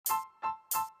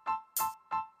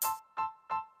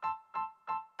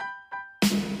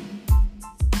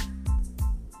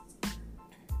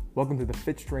Welcome to the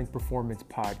Fit Strength Performance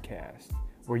Podcast,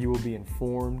 where you will be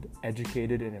informed,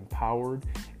 educated, and empowered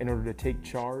in order to take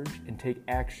charge and take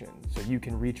action so you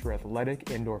can reach your athletic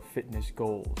and/or fitness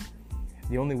goals.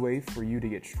 The only way for you to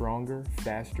get stronger,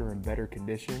 faster, and better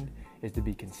conditioned is to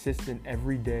be consistent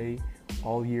every day,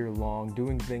 all year long,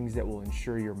 doing things that will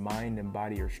ensure your mind and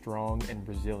body are strong and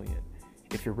resilient.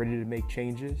 If you're ready to make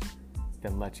changes,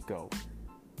 then let's go.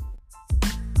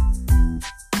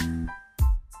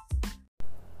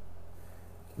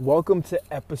 Welcome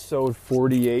to episode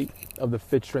 48 of the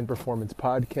Fit Strength Performance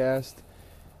Podcast.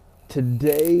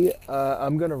 Today,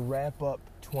 I'm going to wrap up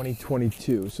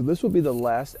 2022. So this will be the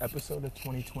last episode of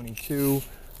 2022.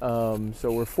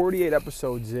 So we're 48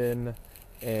 episodes in,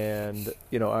 and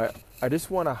I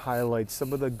just want to highlight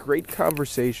some of the great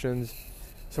conversations,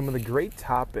 some of the great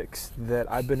topics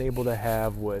that I've been able to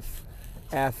have with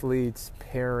athletes,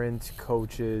 parents,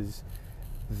 coaches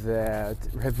that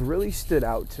have really stood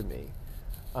out to me.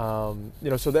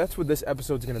 So that's what this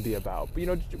episode's going to be about.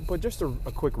 But just a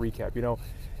quick recap.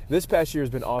 This past year has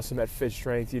been awesome at Fit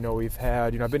Strength. We've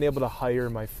had, I've been able to hire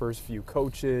my first few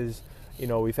coaches.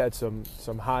 We've had some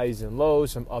highs and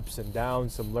lows, some ups and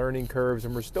downs, some learning curves,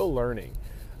 and we're still learning.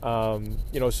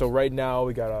 So right now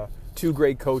we got two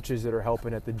great coaches that are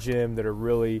helping at the gym that are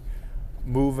really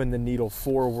moving the needle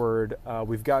forward.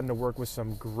 We've gotten to work with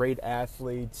some great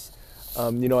athletes.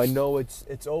 I know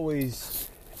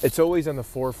it's always on the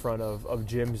forefront of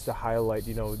gyms to highlight,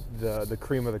 the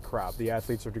cream of the crop. The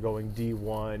athletes that are going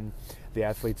D1, the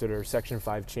athletes that are Section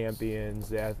 5 champions,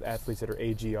 the athletes that are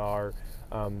AGR,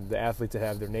 the athletes that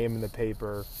have their name in the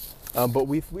paper. But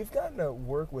we've gotten to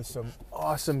work with some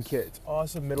awesome kids,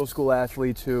 awesome middle school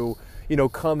athletes who,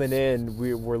 coming in,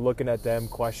 we're looking at them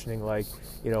questioning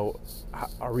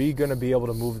are we going to be able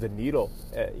to move the needle,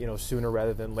 sooner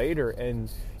rather than later? And,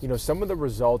 some of the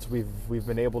results we've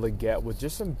been able to get with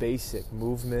just some basic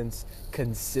movements,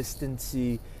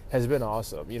 consistency has been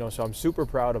awesome. So I'm super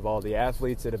proud of all the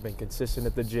athletes that have been consistent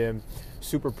at the gym,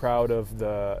 super proud of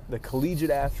the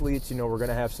collegiate athletes. We're going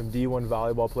to have some D1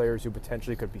 volleyball players who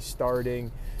potentially could be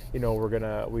starting.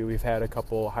 We've had a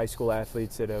couple high school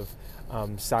athletes that have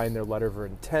signed their letter of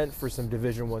intent for some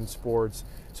Division I sports.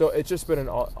 So it's just been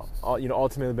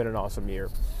ultimately been an awesome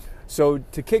year. So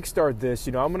to kickstart this,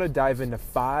 I'm going to dive into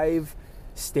 5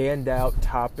 standout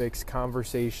topics,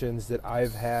 conversations that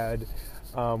I've had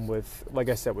with, like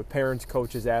I said, with parents,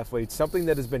 coaches, athletes, something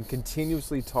that has been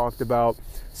continuously talked about,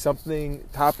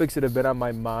 topics that have been on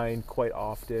my mind quite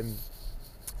often.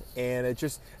 And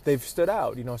they've stood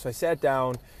out, so I sat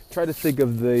down, tried to think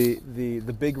of the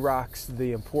big rocks,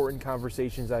 the important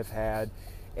conversations I've had.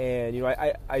 And,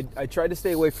 I tried to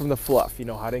stay away from the fluff,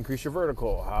 how to increase your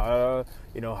vertical, how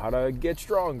to get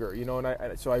stronger,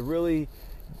 so I really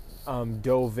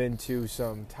dove into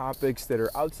some topics that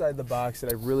are outside the box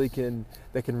that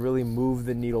can really move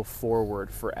the needle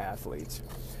forward for athletes.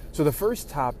 So the first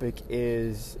topic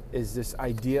is this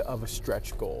idea of a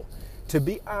stretch goal. To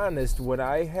be honest, when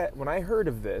I heard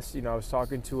of this, I was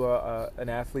talking to an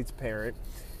athlete's parent,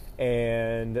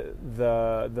 and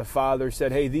the father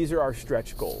said, "Hey, these are our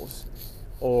stretch goals,"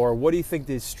 or "What do you think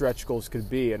these stretch goals could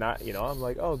be?" And I'm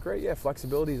like, "Oh, great, yeah,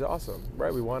 flexibility is awesome,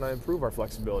 right? We want to improve our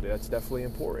flexibility. That's definitely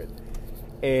important."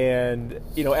 And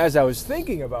as I was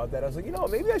thinking about that, I was like,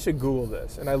 maybe I should Google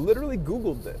this. And I literally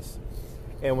Googled this.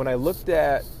 And when I looked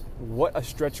at what a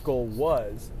stretch goal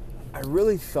was, I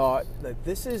really thought that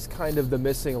this is kind of the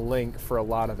missing link for a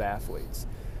lot of athletes.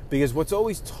 Because what's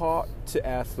always taught to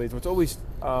athletes, what's always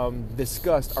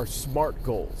discussed are SMART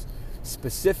goals.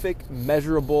 Specific,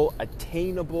 measurable,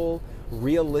 attainable,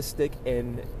 realistic,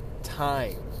 and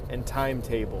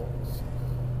timetable.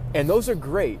 And those are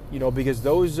great, because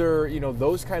those are,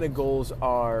 those kind of goals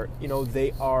are,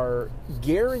 they are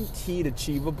guaranteed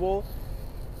achievable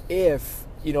if,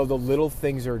 the little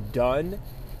things are done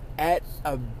at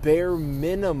a bare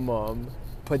minimum,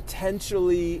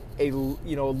 potentially a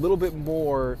little bit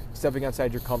more stepping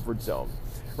outside your comfort zone,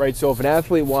 right? So if an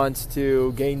athlete wants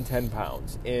to gain 10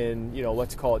 pounds in,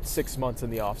 let's call it 6 months in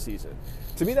the off season,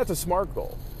 to me, that's a SMART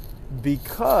goal,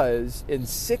 because in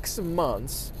 6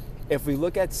 months, if we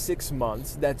look at 6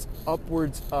 months, that's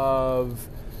upwards of,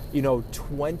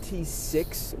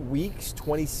 26 weeks,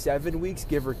 27 weeks,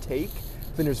 give or take.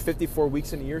 Then there's 54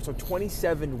 weeks in a year, so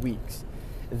 27 weeks.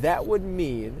 That would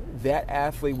mean that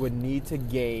athlete would need to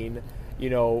gain,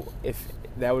 if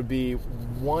that would be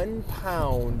 1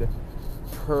 pound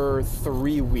per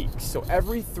 3 weeks. So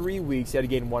every 3 weeks, you had to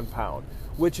gain 1 pound,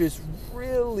 which is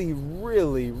really,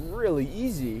 really, really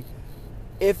easy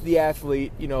if the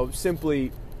athlete,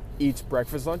 simply eats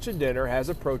breakfast, lunch, and dinner, has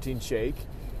a protein shake,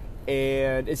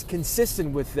 And it's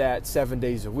consistent with that 7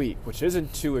 days a week, which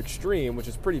isn't too extreme, which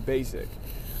is pretty basic.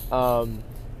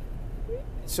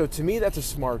 So to me, that's a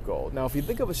SMART goal. Now, if you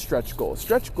think of a stretch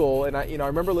goal, and I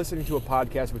remember listening to a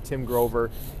podcast with Tim Grover,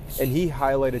 and he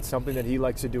highlighted something that he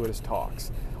likes to do at his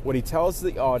talks. What he tells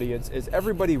the audience is,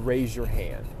 everybody raise your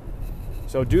hand.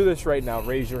 So do this right now,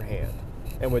 raise your hand.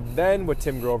 And what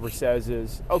Tim Grover says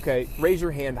is, okay, raise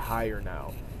your hand higher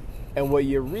now. And what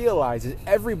you realize is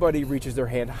everybody reaches their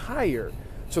hand higher.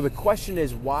 So the question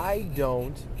is, why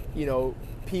don't,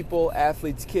 people,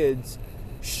 athletes, kids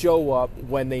show up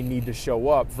when they need to show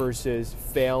up versus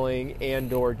failing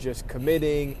and or just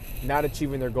committing, not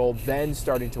achieving their goal, then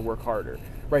starting to work harder,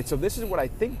 right? So this is what I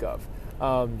think of,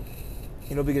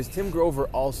 because Tim Grover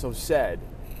also said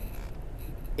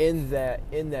in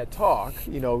that talk,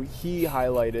 he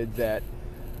highlighted that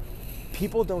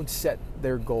people don't set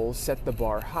their goals, set the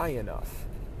bar high enough,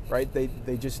 right?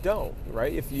 They just don't,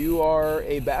 right? If you are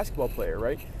a basketball player,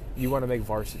 right, you want to make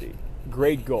varsity.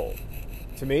 Great goal.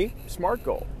 To me, SMART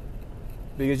goal.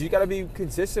 Because you got to be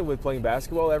consistent with playing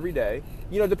basketball every day,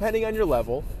 depending on your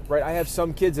level, right? I have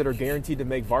some kids that are guaranteed to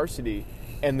make varsity,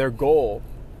 and their goal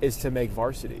is to make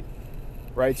varsity,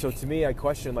 right? So to me, I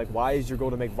question, why is your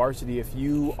goal to make varsity if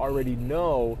you already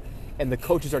know and the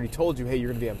coach has already told you, hey, you're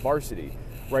going to be on varsity,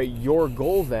 right? Your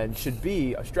goal then should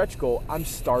be a stretch goal. I'm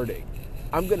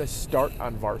going to start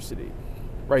on varsity,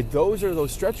 right? Those are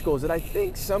those stretch goals that I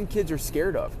think some kids are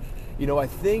scared of. I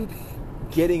think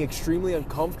getting extremely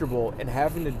uncomfortable and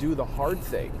having to do the hard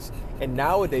things. And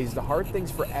nowadays, the hard things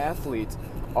for athletes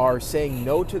are saying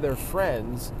no to their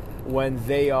friends when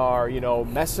they are,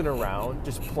 messing around,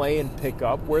 just playing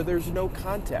pickup where there's no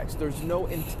context, there's no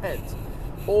intent.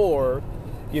 Or,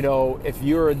 if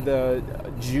you're the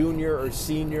junior or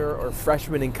senior or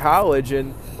freshman in college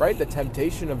and, right, the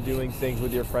temptation of doing things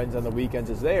with your friends on the weekends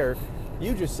is there,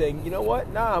 you just saying, you know what,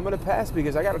 I'm going to pass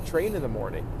because I got to train in the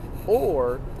morning.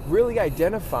 Or really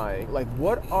identifying,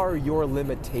 what are your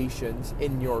limitations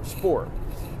in your sport?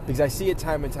 Because I see it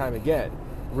time and time again.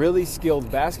 Really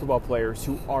skilled basketball players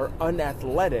who are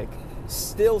unathletic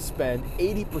still spend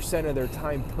 80% of their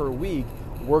time per week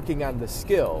working on the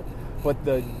skill. But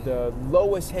the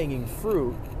lowest hanging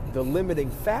fruit, the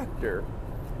limiting factor,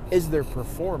 is their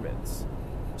performance.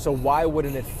 So why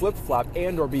wouldn't it flip-flop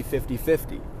and or be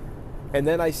 50-50? And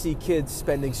then I see kids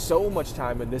spending so much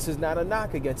time, and this is not a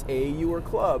knock against AAU or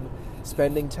club,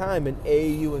 spending time in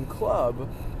AAU and club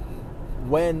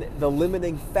when the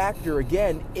limiting factor,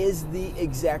 again, is the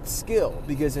exact skill.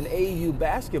 Because in AAU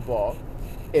basketball,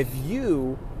 if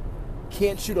you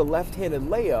can't shoot a left-handed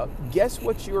layup, guess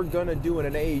what you're going to do in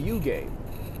an AAU game?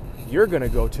 You're going to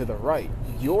go to the right.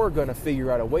 You're going to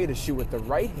figure out a way to shoot with the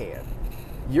right hand.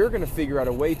 You're going to figure out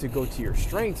a way to go to your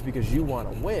strengths because you want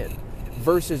to win,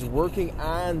 versus working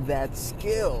on that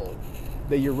skill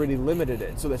that you're really limited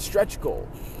in. So the stretch goal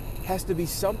has to be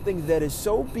something that is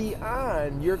so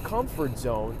beyond your comfort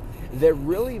zone that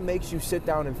really makes you sit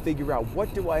down and figure out,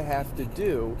 what do I have to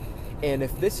do? And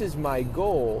if this is my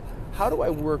goal, how do I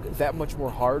work that much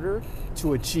more harder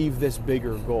to achieve this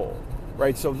bigger goal?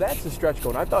 Right? So that's the stretch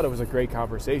goal. And I thought it was a great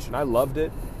conversation. I loved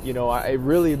it. It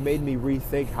really made me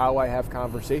rethink how I have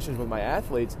conversations with my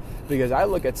athletes, because I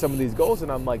look at some of these goals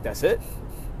and I'm like, that's it?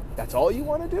 That's all you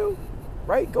want to do?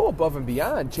 Right? Go above and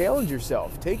beyond. Challenge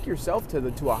yourself. Take yourself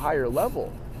to a higher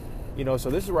level. So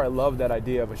this is where I love that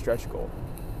idea of a stretch goal.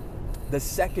 The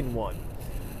second one,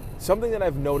 something that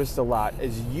I've noticed a lot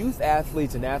is youth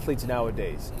athletes and athletes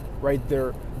nowadays, right?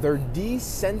 They're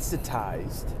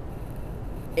desensitized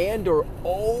and or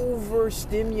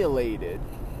overstimulated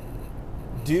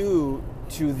due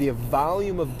to the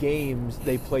volume of games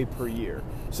they play per year.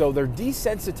 So they're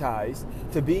desensitized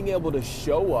to being able to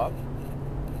show up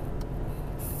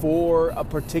for a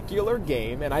particular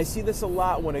game. And I see this a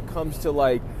lot when it comes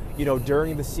to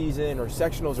during the season or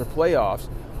sectionals or playoffs,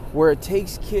 where it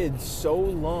takes kids so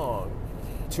long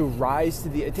to rise to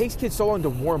it takes kids so long to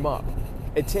warm up.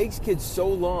 It takes kids so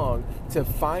long to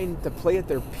play at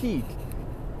their peak.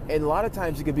 And a lot of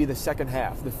times it could be the second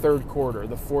half, the third quarter,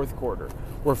 the fourth quarter,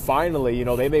 where finally,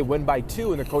 they may win by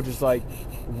 2 and the coach is like,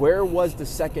 where was the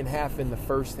second half in the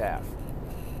first half?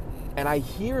 And I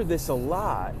hear this a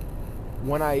lot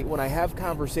when I have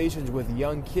conversations with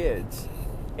young kids,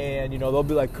 and they'll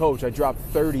be like, Coach, I dropped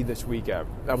 30 this weekend.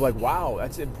 I'm like, wow,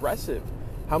 that's impressive.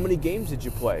 How many games did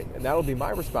you play? And that'll be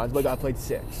my response. I played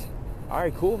 6. All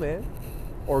right, cool, man.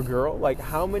 Or girl,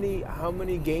 how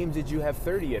many games did you have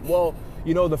 30 in? Well,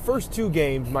 the first 2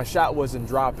 games my shot wasn't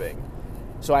dropping,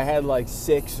 so I had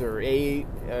 6 or 8,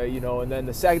 and then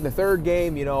the third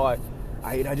game,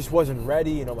 I just wasn't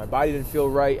ready. My body didn't feel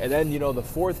right. And then, the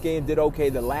fourth game did okay.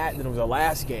 Then it was the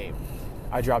last game.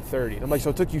 I dropped 30. And I'm like,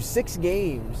 so it took you 6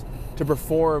 games to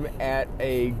perform at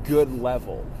a good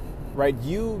level, right?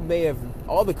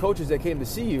 All the coaches that came to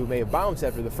see you may have bounced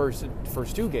after the first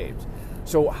 2 games.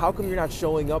 So how come you're not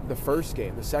showing up the first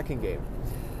game, the second game,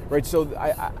 right? So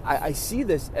I see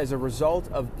this as a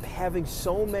result of having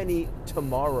so many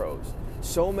tomorrows,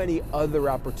 so many other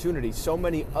opportunities, so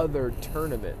many other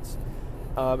tournaments.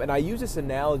 And I use this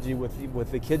analogy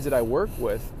with the kids that I work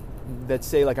with that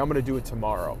say, like, I'm going to do it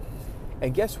tomorrow.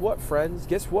 And guess what, friends?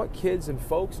 Guess what, kids and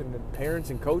folks and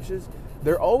parents and coaches?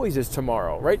 There always is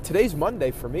tomorrow, right? Today's Monday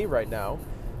for me right now.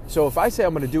 So if I say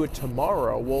I'm going to do it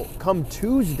tomorrow, well, come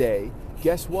Tuesday,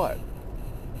 guess what?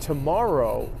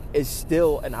 Tomorrow is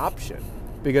still an option,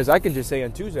 because I can just say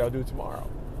on Tuesday I'll do it tomorrow.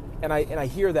 And I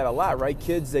hear that a lot, right?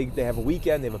 Kids, they have a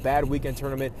weekend, they have a bad weekend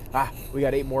tournament. We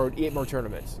got 8 more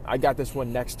tournaments. I got this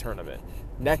one next tournament.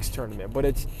 But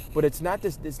it's not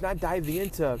this. It's not diving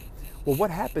into, well,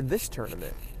 what happened this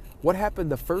tournament? What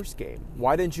happened the first game?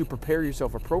 Why didn't you prepare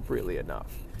yourself appropriately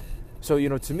enough? So,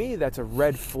 to me, that's a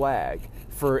red flag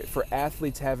for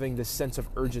athletes having this sense of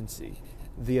urgency,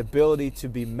 the ability to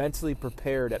be mentally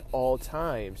prepared at all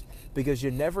times, because you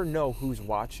never know who's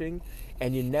watching,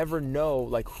 and you never know,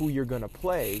 like, who you're going to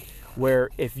play,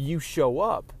 where if you show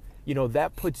up,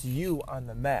 that puts you on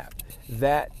the map.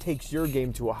 That takes your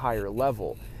game to a higher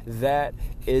level. That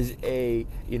is a,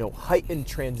 heightened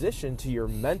transition to your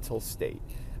mental state.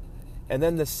 And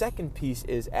then the second piece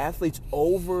is athletes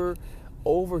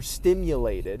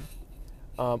overstimulated,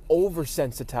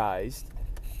 oversensitized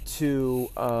to,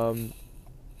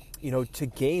 to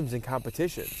games and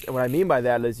competitions. And what I mean by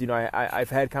that is, I've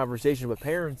had conversations with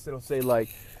parents that'll say, like,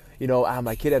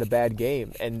 my kid had a bad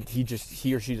game and he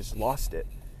or she just lost it,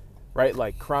 right?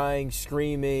 Like crying,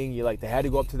 screaming. They had to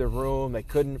go up to their room. They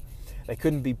couldn't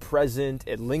be present.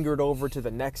 It lingered over to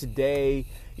the next day.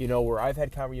 Where I've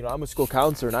had I'm a school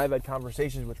counselor, and I've had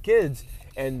conversations with kids.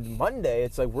 And Monday,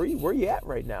 it's like, where you at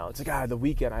right now? It's like, the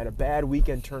weekend. I had a bad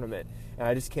weekend tournament, and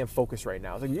I just can't focus right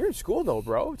now. It's like, you're in school though,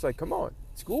 bro. It's like, come on,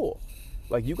 school.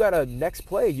 Like, you gotta next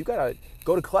play. You gotta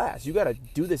go to class. You gotta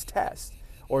do this test.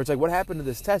 Or it's like, what happened to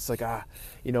this test? Like,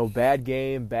 bad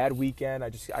game, bad weekend.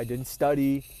 I didn't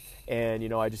study,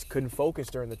 and I just couldn't focus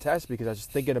during the test because I was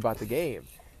just thinking about the game.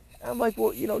 And I'm like,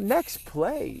 well, next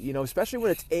play, especially when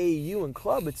it's AAU and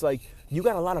club, it's like you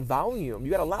got a lot of volume.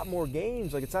 You got a lot more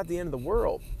games. Like, it's not the end of the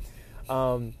world.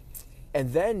 And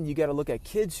then you got to look at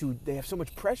kids who they have so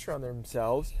much pressure on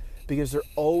themselves because they're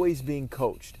always being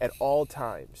coached at all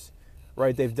times,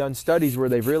 right? They've done studies where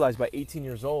they've realized by 18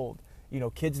 years old,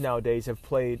 kids nowadays have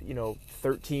played,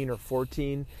 13 or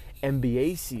 14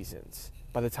 NBA seasons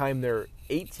by the time they're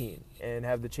 18 and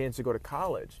have the chance to go to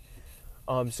college.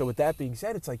 So with that being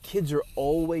said, it's like kids are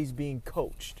always being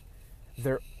coached.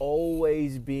 They're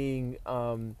always being,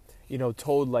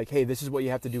 told, like, hey, this is what you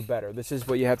have to do better. This is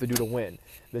what you have to do to win.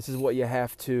 This is what you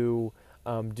have to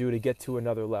do to get to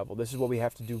another level. This is what we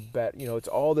have to do better. It's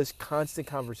all this constant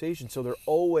conversation. So they're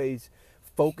always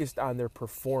focused on their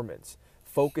performance,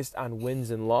 focused on wins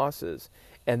and losses.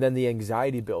 And then the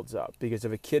anxiety builds up because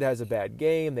if a kid has a bad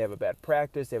game, they have a bad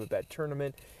practice, they have a bad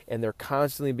tournament, and they're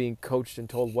constantly being coached and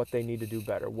told what they need to do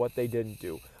better, what they didn't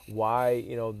do, why,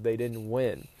 they didn't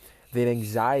win. Then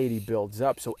anxiety builds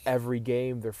up. So every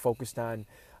game they're focused on,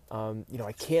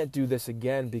 I can't do this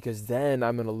again because then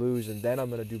I'm going to lose and then I'm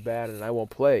going to do bad and I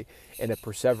won't play. And it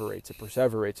perseverates,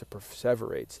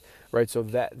 right? So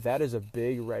that is a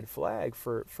big red flag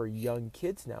for young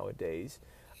kids nowadays.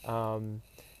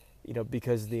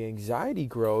 Because the anxiety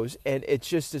grows and it's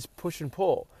just this push and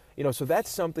pull. So that's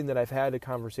something that I've had a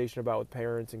conversation about with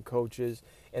parents and coaches,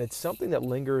 and it's something that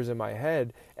lingers in my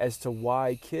head as to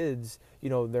why kids,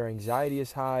 their anxiety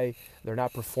is high, they're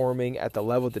not performing at the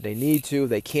level that they need to,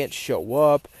 they can't show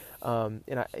up, and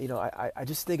I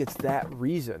just think it's that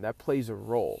reason that plays a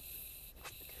role.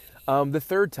 The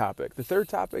third topic that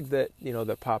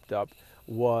that popped up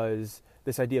was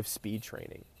this idea of speed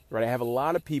training. Right, I have a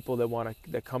lot of people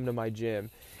that come to my gym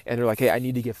and they're like, hey, I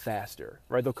need to get faster.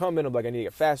 Right, they'll come in and I'm like, I need to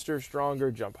get faster, stronger,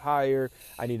 jump higher.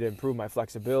 I need to improve my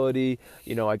flexibility.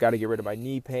 I got to get rid of my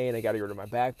knee pain. I got to get rid of my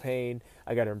back pain.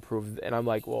 I got to improve. And I'm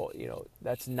like, well,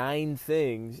 that's 9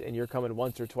 things, and you're coming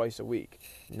once or twice a week.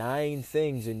 9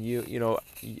 things, and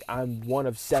I'm one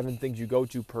of 7 things you go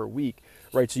to per week.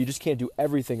 Right, so you just can't do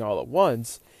everything all at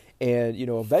once, and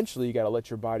eventually you got to let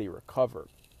your body recover.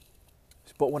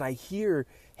 But when I hear,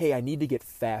 hey, I need to get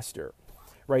faster,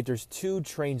 right? There's 2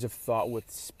 trains of thought with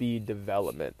speed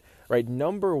development, right?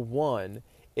 Number 1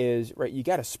 is, right, you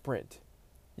got to sprint.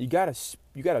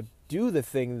 you gotta do the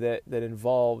thing that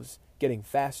involves getting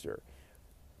faster.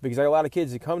 Because I got a lot of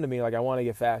kids that come to me like, I want to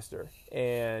get faster.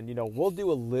 And, we'll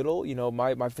do a little,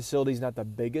 my facility's not the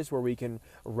biggest where we can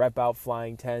rep out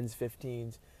flying 10s,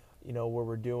 15s, where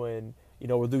we're doing,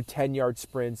 we'll do 10-yard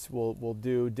sprints. We'll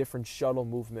do different shuttle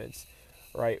movements,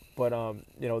 right? But,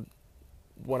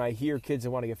 when I hear kids that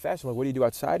want to get faster, I'm like, what do you do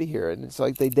outside of here? And it's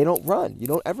like, they don't run. You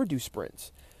don't ever do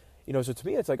sprints. So to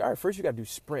me, it's like, all right, first you got to do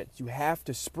sprints. You have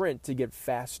to sprint to get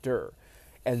faster.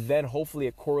 And then hopefully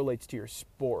it correlates to your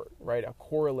sport, right? It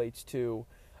correlates to,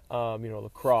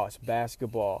 lacrosse,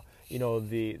 basketball.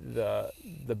 The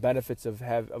benefits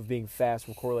of being fast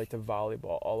will correlate to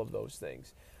volleyball. All of those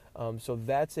things. So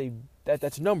that's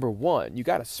number one. You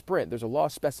got to sprint. There's a law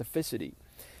of specificity.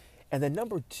 And then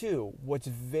number two, what's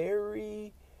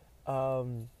very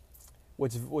common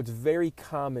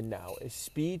now is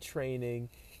speed training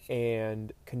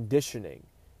and conditioning.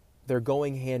 They're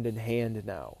going hand in hand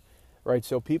now. Right,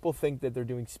 so people think that they're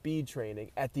doing speed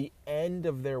training at the end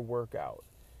of their workout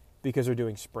because they're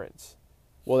doing sprints.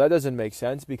 Well, that doesn't make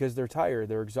sense because they're tired,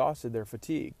 they're exhausted, they're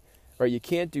fatigued. Right, you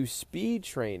can't do speed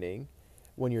training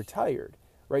when you're tired.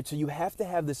 Right, so you have to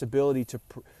have this ability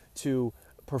to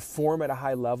perform at a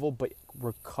high level but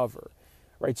recover.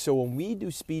 Right, so when we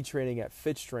do speed training at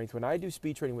Fit Strength, when I do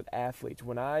speed training with athletes,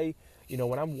 when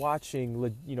I'm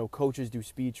watching coaches do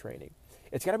speed training,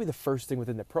 it's got to be the first thing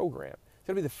within the program. It's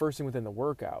going to be the first thing within the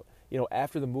workout.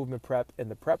 After the movement prep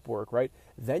and the prep work, right?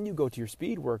 Then you go to your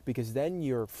speed work because then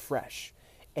you're fresh.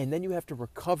 And then you have to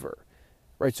recover,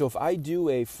 right? So if I do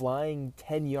a flying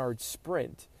 10-yard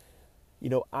sprint,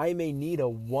 I may need a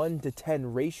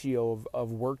 1-to-10 ratio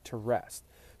of work to rest.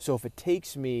 So if it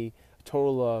takes me a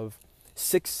total of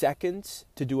 6 seconds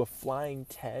to do a flying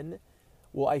 10,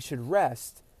 well, I should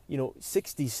rest,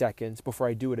 60 seconds before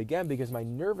I do it again because my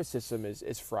nervous system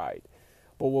is fried.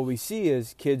 But what we see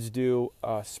is kids do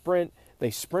a sprint, they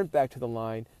sprint back to the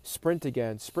line, sprint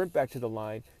again, sprint back to the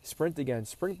line, sprint again,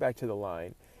 sprint back to the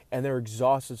line, and they're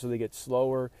exhausted, so they get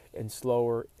slower and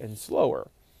slower and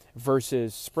slower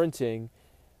versus sprinting,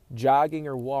 jogging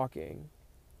or walking,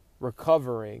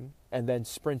 recovering, and then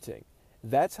sprinting.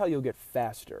 That's how you'll get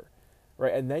faster,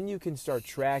 right? And then you can start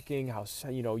tracking how,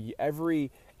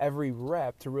 every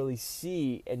rep to really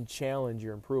see and challenge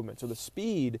your improvement. So the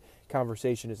speed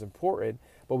conversation is important,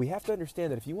 but we have to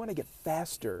understand that if you want to get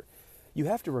faster, you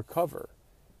have to recover.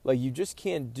 Like, you just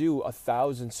can't do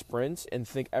 1,000 sprints and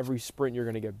think every sprint you're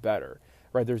going to get better,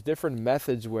 right? There's different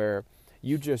methods where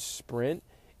you just sprint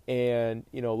and,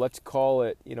 let's call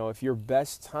it, if your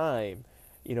best time,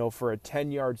 for a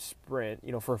 10-yard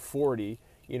sprint, for 40,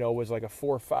 was like a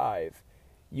 4.5,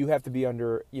 you have to be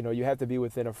under, you have to be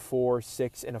within a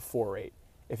 4.6 and a 4.8.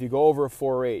 If you go over a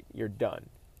 4.8, you're done,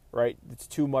 right? It's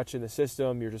too much in the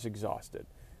system. You're just exhausted,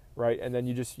 right? And then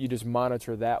you just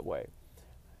monitor that way,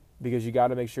 because you got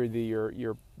to make sure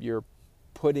that you're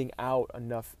putting out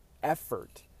enough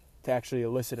effort to actually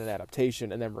elicit an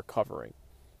adaptation and then recovering.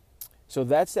 So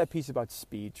that's that piece about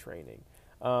speed training.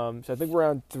 So I think we're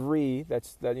on 3. That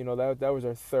was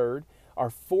our third. Our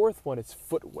fourth one is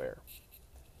footwear.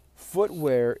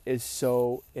 Footwear is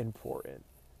so important.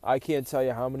 I can't tell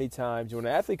you how many times when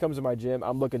an athlete comes to my gym,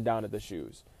 I'm looking down at the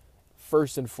shoes,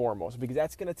 first and foremost, because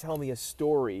that's going to tell me a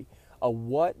story of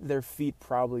what their feet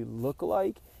probably look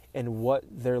like and what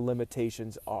their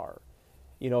limitations are.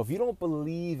 If you don't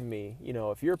believe me,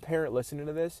 if you're a parent listening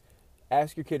to this,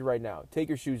 ask your kid right now, take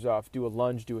your shoes off, do a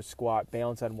lunge, do a squat,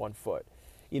 balance on one foot.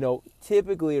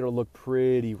 Typically it'll look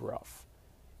pretty rough.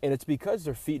 And it's because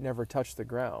their feet never touch the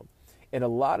ground. And a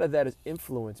lot of that is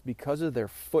influenced because of their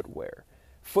footwear.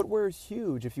 Footwear is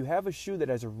huge. If you have a shoe that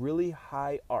has a really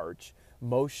high arch,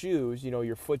 most shoes,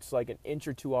 your foot's like an inch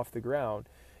or two off the ground,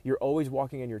 you're always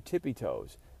walking on your tippy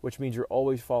toes, which means you're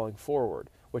always falling forward,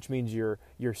 which means your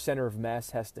center of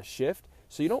mass has to shift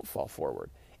so you don't fall forward.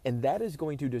 And that is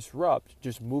going to disrupt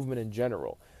just movement in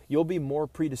general. You'll be more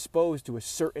predisposed to a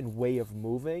certain way of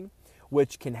moving,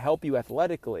 which can help you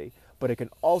athletically, but it can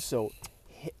also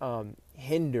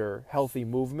hinder healthy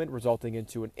movement, resulting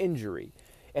into an injury.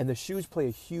 And the shoes play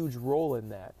a huge role in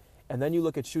that. And then you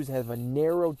look at shoes that have a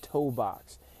narrow toe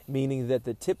box, meaning that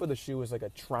the tip of the shoe is like a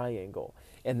triangle.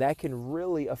 And that can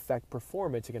really affect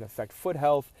performance. It can affect foot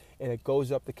health, and it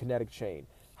goes up the kinetic chain.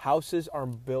 Houses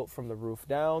aren't built from the roof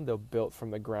down, they're built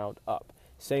from the ground up.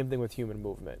 Same thing with human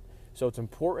movement. So it's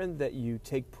important that you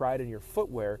take pride in your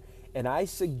footwear, and I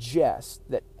suggest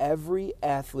that every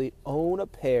athlete own a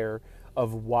pair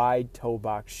of wide toe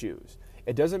box shoes.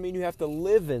 It doesn't mean you have to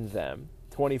live in them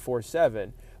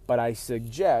 24/7, but I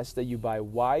suggest that you buy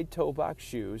wide toe box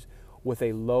shoes with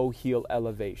a low heel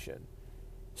elevation.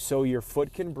 so your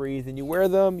foot can breathe, and you wear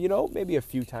them, maybe a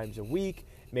few times a week,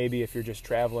 maybe if you're just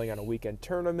traveling on a weekend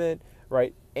tournament,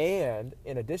 right? And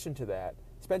in addition to that,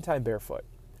 spend time barefoot,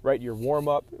 right? Your warm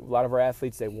up, a lot of our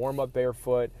athletes, they warm up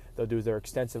barefoot. They'll do their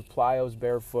extensive plyos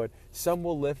barefoot. Some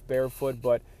will lift barefoot,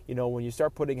 but, when you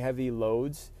start putting heavy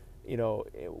loads,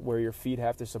 where your feet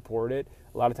have to support it,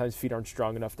 a lot of times feet aren't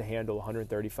strong enough to handle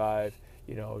 135,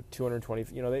 220,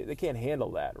 they can't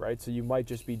handle that, right? So you might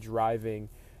just be driving,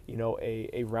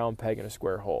 a round peg in a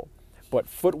square hole. But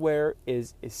footwear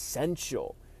is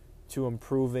essential to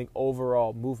improving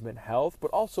overall movement health,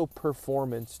 but also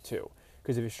performance too.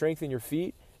 Because if you strengthen your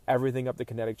feet, everything up the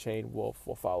kinetic chain will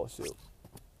follow suit.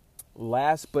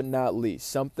 Last but not least,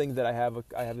 something that I have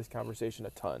this conversation a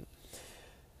ton.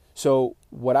 So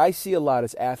what I see a lot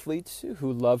is athletes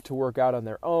who love to work out on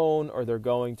their own, or they're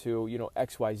going to,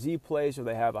 XYZ place, or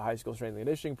they have a high school strength and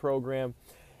conditioning program.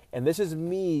 And this is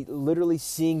me literally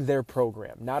seeing their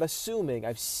program, not assuming.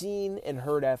 I've seen and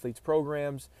heard athletes'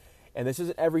 programs, and this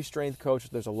isn't every strength coach.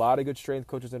 There's a lot of good strength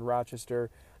coaches in Rochester.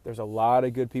 There's a lot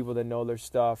of good people that know their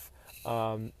stuff.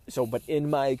 But in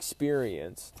my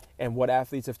experience and what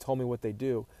athletes have told me what they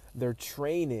do, their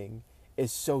training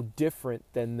is so different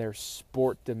than their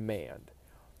sport demand.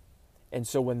 And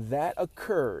so when that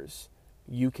occurs,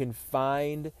 you can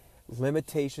find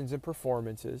limitations in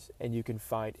performances and you can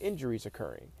find injuries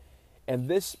occurring. And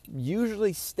this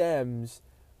usually stems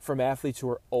from athletes who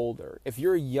are older. If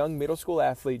you're a young middle school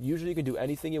athlete, usually you can do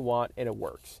anything you want and it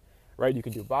works, right? You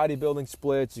can do bodybuilding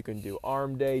splits, you can do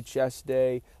arm day, chest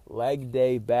day, leg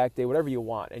day, back day, whatever you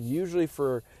want. And usually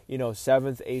for,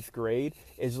 7th, 8th grade,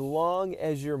 as long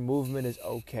as your movement is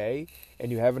okay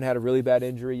and you haven't had a really bad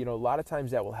injury, a lot of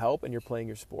times that will help and you're playing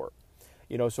your sport.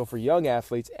 So for young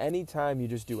athletes, anytime you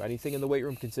just do anything in the weight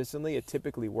room consistently, it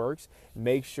typically works.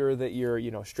 Make sure that you're,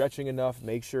 stretching enough.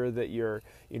 Make sure that you're,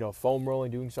 foam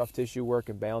rolling, doing soft tissue work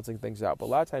and balancing things out. But a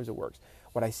lot of times it works.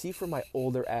 What I see from my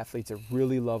older athletes that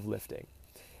really love lifting,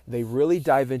 they really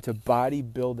dive into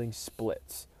bodybuilding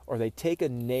splits, or they take a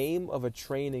name of a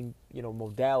training,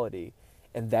 modality,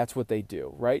 and that's what they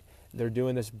do, right? They're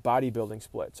doing this bodybuilding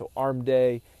split. So arm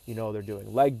day, they're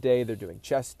doing leg day, they're doing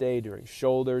chest day, doing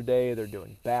shoulder day, they're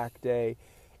doing back day.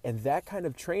 And that kind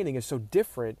of training is so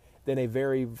different than a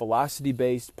very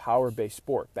velocity-based, power-based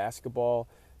sport. Basketball,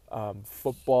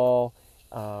 football,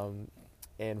 and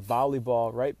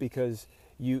volleyball, right? Because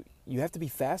you have to be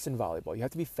fast in volleyball. You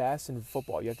have to be fast in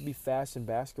football. You have to be fast in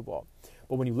basketball.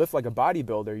 But when you lift like a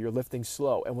bodybuilder, you're lifting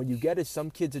slow. And what you get is some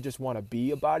kids that just want to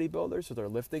be a bodybuilder, so they're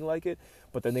lifting like it,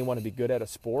 but then they want to be good at a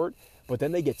sport. But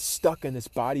then they get stuck in this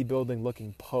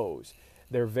bodybuilding-looking pose.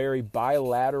 They're very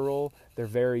bilateral. They're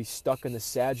very stuck in the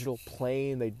sagittal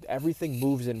plane. Everything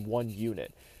moves in one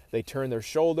unit. They turn their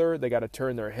shoulder. They got to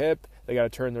turn their hip. They got to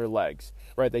turn their legs,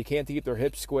 right? They can't keep their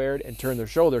hips squared and turn their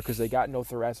shoulder because they got no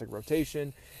thoracic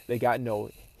rotation. They got no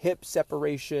hip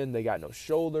separation, they got no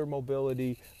shoulder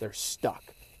mobility, they're stuck.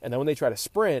 And then when they try to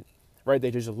sprint, right, they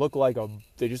just look like a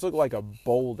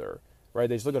boulder, right?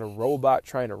 They just look like a robot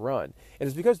trying to run. And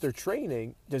it's because their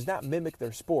training does not mimic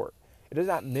their sport. It does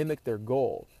not mimic their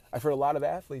goal. I've heard a lot of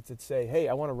athletes that say, hey,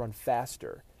 I want to run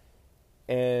faster.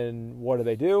 And what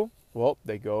do? Well,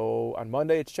 they go on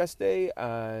Monday, it's chest day.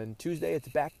 On Tuesday, it's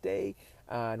back day.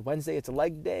 On Wednesday, it's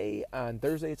leg day. On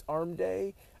Thursday, it's arm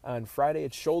day. On Friday,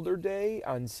 it's shoulder day.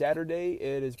 On Saturday,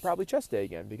 it is probably chest day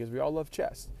again because we all love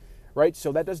chest, right?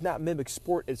 So that does not mimic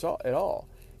sport at all.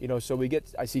 So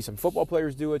I see some football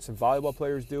players do it, some volleyball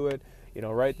players do it,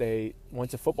 right?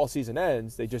 Once the football season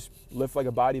ends, they just lift like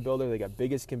a bodybuilder. They got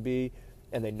big as can be,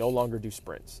 and they no longer do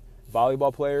sprints.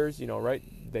 Volleyball players, right?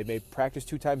 They may practice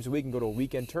 2 times a week and go to a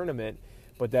weekend tournament,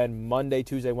 but then Monday,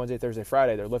 Tuesday, Wednesday, Thursday,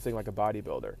 Friday, they're lifting like a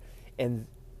bodybuilder. And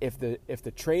if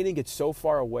the training gets so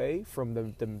far away from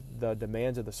the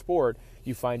demands of the sport,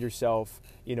 you find yourself,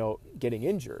 getting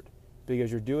injured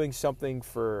because you're doing something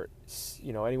for,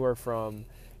 anywhere from,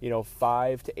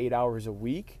 5 to 8 hours a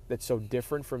week that's so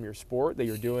different from your sport that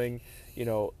you're doing,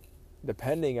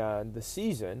 depending on the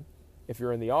season. If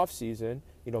you're in the off season,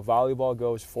 volleyball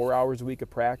goes 4 hours a week of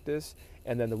practice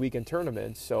and then the weekend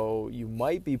tournaments. So you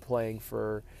might be playing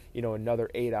for, another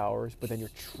 8 hours, but then you're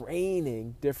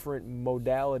training different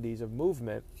modalities of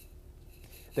movement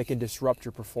that can disrupt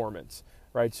your performance,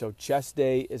 right? So chest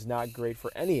day is not great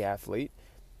for any athlete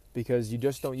because you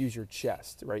just don't use your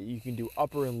chest, right? You can do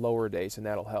upper and lower days and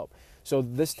that'll help. So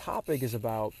this topic is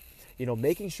about,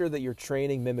 making sure that your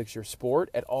training mimics your sport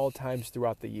at all times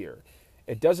throughout the year.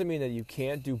 It doesn't mean that you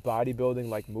can't do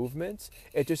bodybuilding-like movements.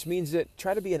 It just means that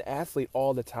try to be an athlete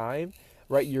all the time,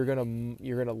 right? You're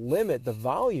gonna limit the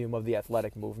volume of the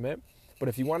athletic movement, but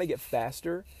if you want to get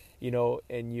faster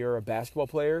and you're a basketball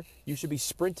player, you should be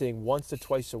sprinting once to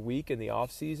twice a week in the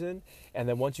off season. And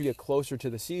then once you get closer to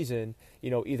the season,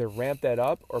 either ramp that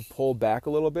up or pull back a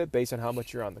little bit based on how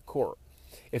much you're on the court.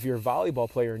 If you're a volleyball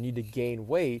player and need to gain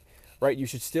weight, right, you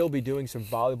should still be doing some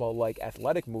volleyball-like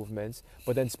athletic movements,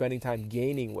 but then spending time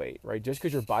gaining weight, right? Just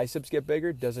because your biceps get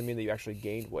bigger doesn't mean that you actually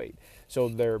gained weight. So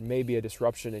there may be a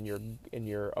disruption in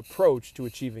your approach to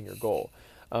achieving your goal.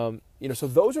 So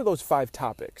those are those 5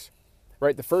 topics,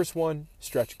 right? The first one,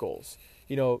 stretch goals.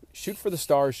 Shoot for the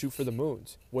stars, shoot for the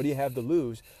moons. What do you have to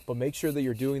lose? But make sure that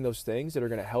you're doing those things that are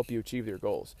going to help you achieve your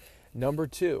goals. Number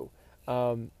 2,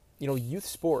 youth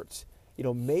sports.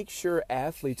 Make sure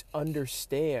athletes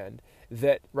understand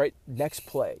that, right, next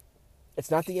play.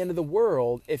 It's not the end of the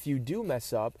world if you do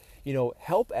mess up.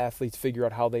 Help athletes figure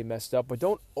out how they messed up, but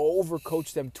don't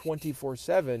overcoach them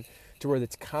 24/7 to where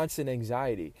it's constant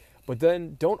anxiety. But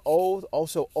then don't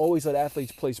also always let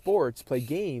athletes play sports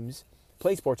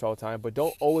all the time, but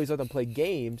don't always let them play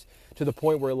games to the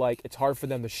point where, like, it's hard for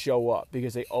them to show up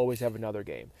because they always have another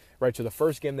game, right? So the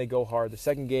first game they go hard, the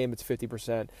second game it's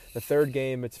 50%, the third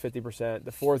game it's 50%,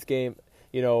 the fourth game,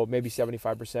 maybe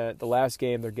 75%, the last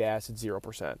game they're gassed at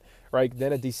 0%, right?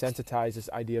 Then it desensitizes this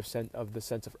idea of the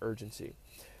sense of urgency.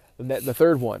 The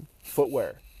third one,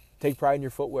 footwear. Take pride in your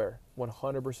footwear,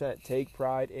 100%. Take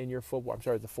pride in your footwear. I'm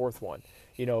sorry, the fourth one,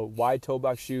 wide toe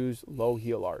box shoes, low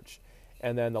heel arch.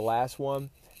 And then the last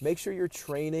one, make sure your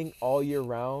training all year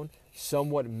round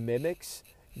somewhat mimics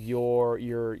your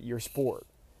sport,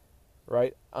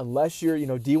 right? Unless you're,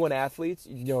 D1 athletes,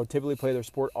 typically play their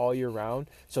sport all year round.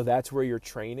 So that's where your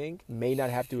training may not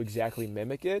have to exactly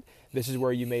mimic it. This is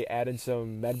where you may add in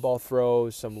some med ball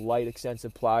throws, some light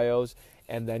extensive plyos,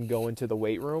 and then go into the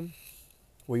weight room,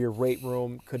 where your weight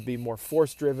room could be more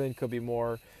force driven, could be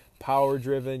more power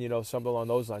driven, something along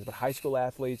those lines. But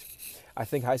I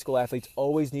think high school athletes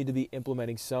always need to be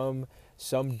implementing some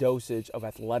dosage of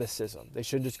athleticism. They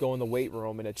shouldn't just go in the weight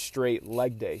room and it's straight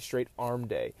leg day, straight arm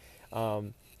day.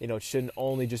 It shouldn't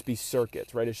only just be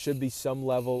circuits, right? It should be some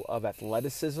level of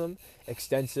athleticism,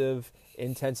 extensive,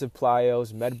 intensive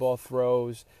plyos, med ball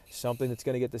throws, something that's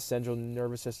going to get the central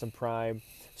nervous system primed,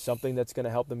 something that's going to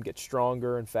help them get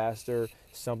stronger and faster,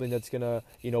 something that's going to,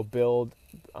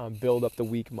 build up the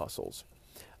weak muscles.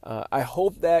 I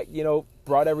hope that,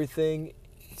 brought everything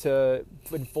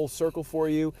in full circle for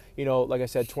you. Like I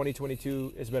said,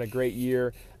 2022 has been a great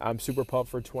year. I'm super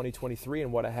pumped for 2023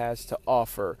 and what it has to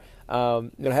offer.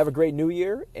 Have a great new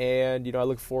year, and I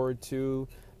look forward to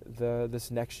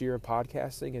this next year of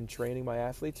podcasting and training my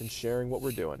athletes and sharing what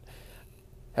we're doing.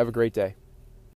 Have a great day.